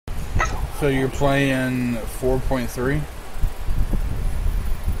So you're playing 4.3?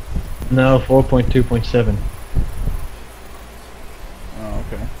 No, 4.2.7. Oh,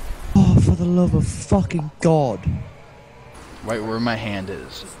 okay. Oh, for the love of fucking God. Right where my hand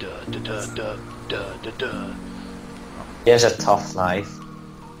is. Duh, duh, duh, duh, duh, duh, duh. He has a tough life.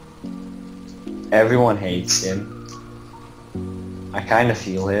 Everyone hates him. I kinda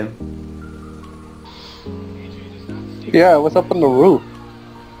feel him. Yeah, what's up on the roof?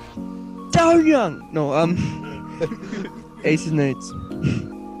 Down young! No, Ace and Eights.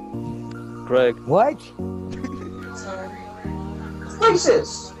 Greg. What?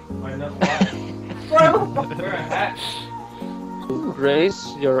 Racist!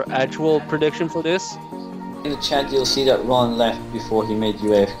 Grace, your actual prediction for this? In the chat you'll see that Ron left before he made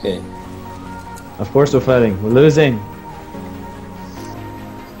you AFK. Of course we're fighting. We're losing.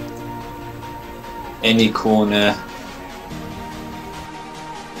 Any corner.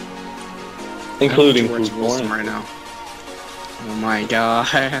 Including George Wilson right now. Oh my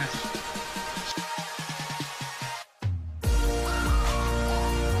god.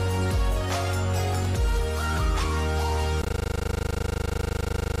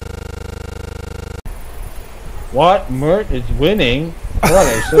 What? Mert is winning? What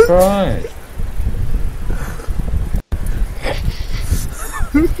a surprise.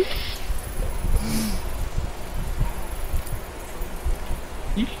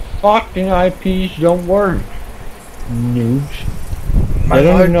 These fucking IPs don't work. Noobs. They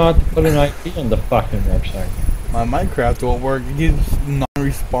don't even know how to put an IP on the fucking website. My Minecraft won't work. It keeps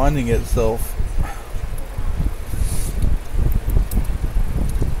non-responding itself.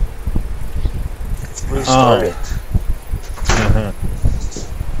 Restart it.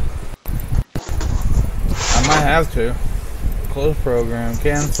 I might have to. Close program.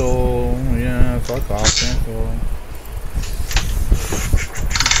 Cancel. Yeah, fuck off. Cancel.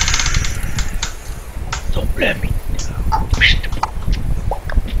 Don't blame me.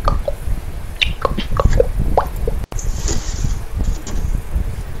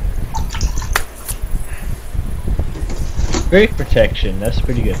 Great protection, that's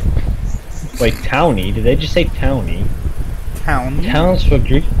pretty good. Wait, Townie? Did they just say Townie? Townie? Towns for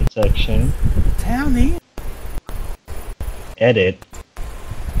Greek protection. Townie? Edit.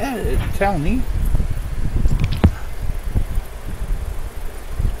 Edit. Townie?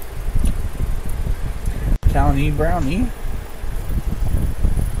 Townie Brownie?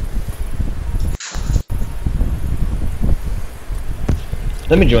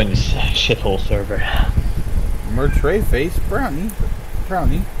 Let me join this shithole server. Mertray face Brownie.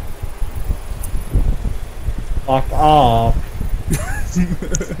 Brownie. Fuck off.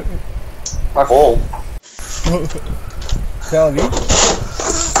 Fuck all. Townie?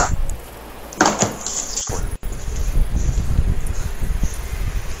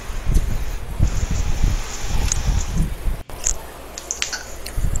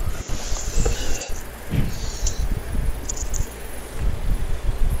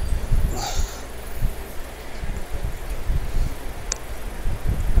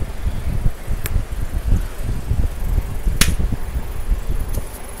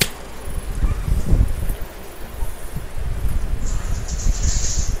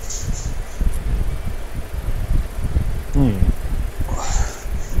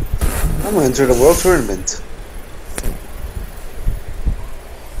 I'm gonna enter the World Tournament.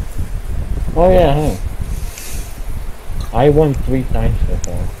 Oh yeah, huh? I won 3 times so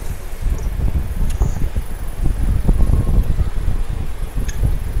far.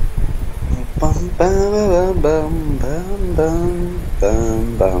 Bum bum bum bum bum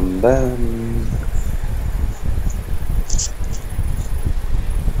bum bum bum.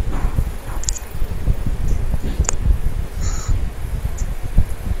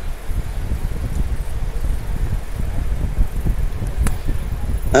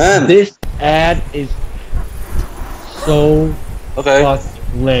 And This ad is so okay. fucked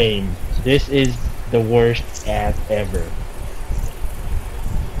lame. This is the worst ad ever.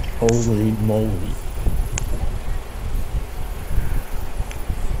 Holy moly.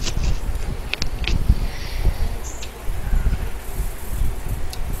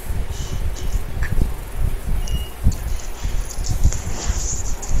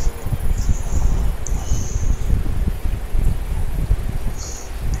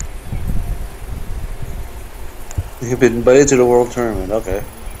 You've been invited to the World Tournament. Okay.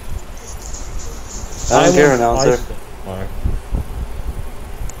 I don't care, announcer.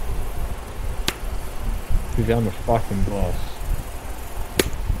 Because I'm a fucking boss.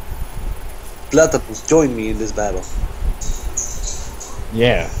 Platypus, join me in this battle.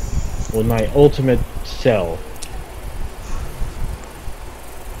 Yeah. With my ultimate cell.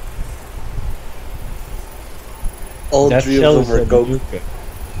 All That three of cell them is were a coke. bazooka.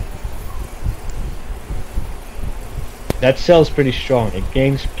 That cell's pretty strong. It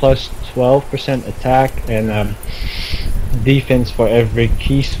gains plus 12% attack and defense for every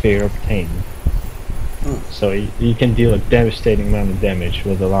key sphere obtained. So you can deal a devastating amount of damage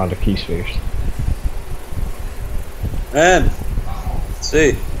with a lot of key spheres. And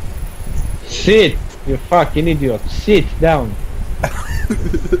see, Sit! You fucking idiot! Sit down!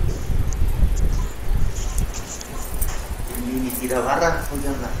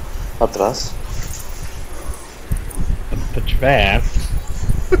 atrás. The trap.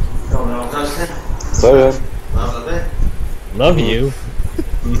 Está bien. Love you.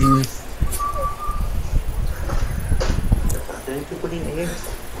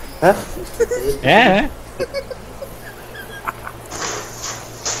 ¿Eh? Yeah.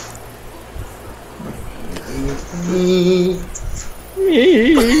 Me.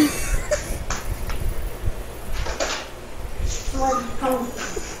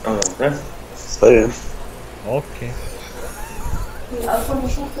 Está bien. Okay.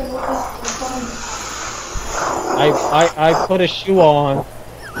 I put a shoe on.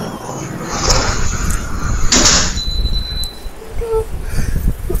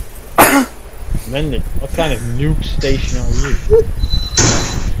 Mendon, what kind of nuke station are you?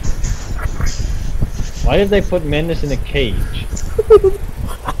 Why did they put Mendes in a cage?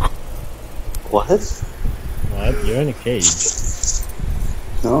 What? What? You're in a cage.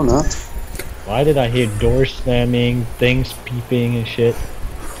 No, not. Why did I hear doors slamming, things peeping and shit?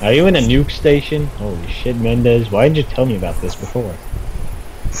 Are you in a nuke station? Holy shit, Mendez. Why didn't you tell me about this before?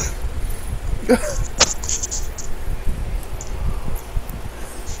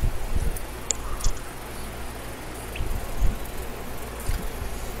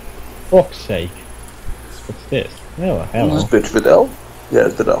 Fuck's sake. What's this? Oh, hello. Is this bitch Videl? Ja,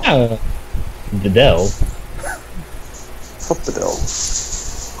 het Videl. The Dell. Fuck Videl.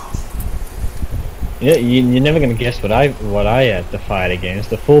 Yeah, you're never gonna guess what I had to fight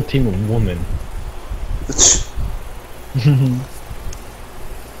against. A full team of women.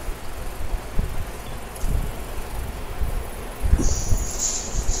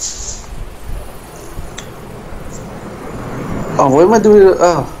 Oh, what am I doing?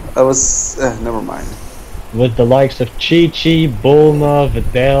 Oh, I was. Never mind. With the likes of Chi-Chi, Bulma,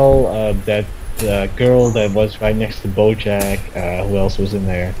 Videl, that girl that was right next to Bojack, who else was in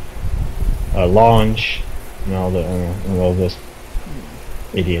there? Launch, and all those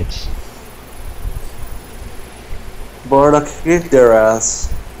idiots. Bardock, kick their ass.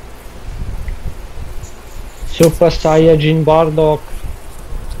 Super Saiyajin Bardock.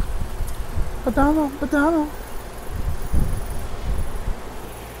 Badano.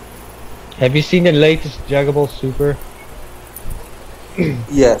 Have you seen the latest Jaggable Super?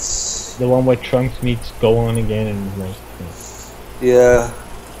 Yes. The one where Trunks meets Gohan again and like. Yeah.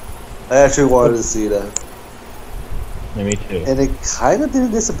 I actually wanted to see that. Yeah, me too. And it kind of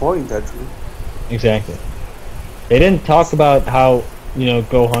didn't disappoint, actually. Exactly. They didn't talk about how, you know,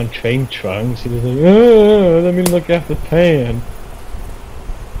 Gohan trained Trunks. He was like, oh, let me look after Pan.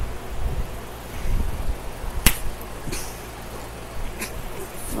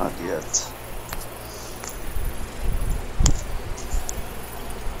 Not yet.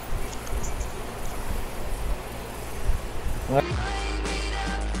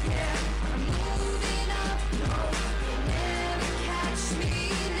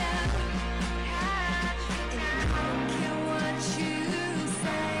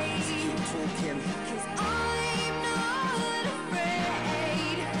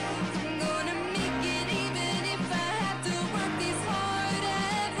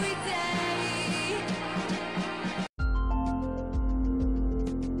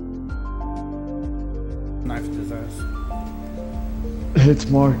 Knifed his ass. It's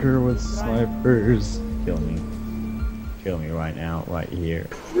Marker with snipers. Kill me. Kill me right now, right here.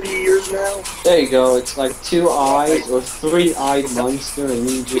 3 years now. There you go, it's like 2 eyes or 3-eyed monster and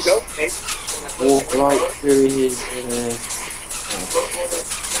you just walk right through his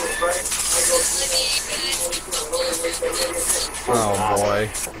Oh boy.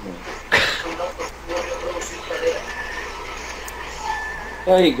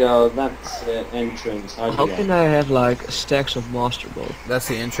 There you go, that's the entrance. How can I have like stacks of Master Ball? That's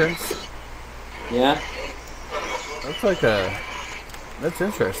the entrance? Yeah? That's like a... That's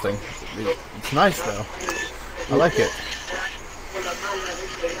interesting. It's nice though. I like it.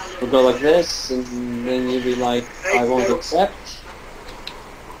 We'll go like this, and then you'll be like, I won't accept.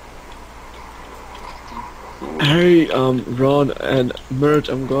 Hey, Ron and Mert,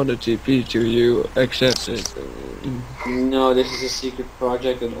 I'm gonna TP to you. Accept it. No, this is a secret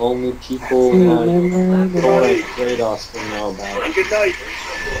project that only people Torrent Kratos can know about. I can tell you.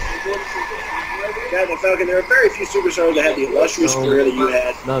 Captain Falcon, there are very few superstars that have the illustrious career that you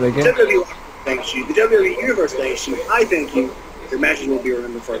had. Not The again. WWE thanks you. The WWE Universe thanks you. I thank you. Your matches will be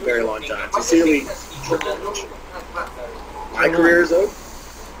remembered for a very long time. Sincerely, my career is over.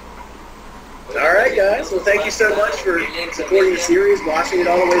 All right, guys. Well, thank you so much for supporting the series, watching it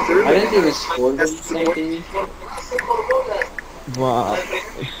all the way through. I didn't even score this thing. Wow.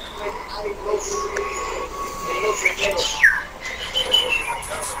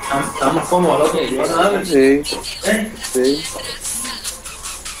 See? See?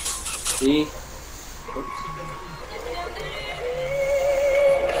 See?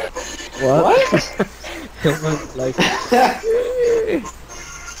 What? Like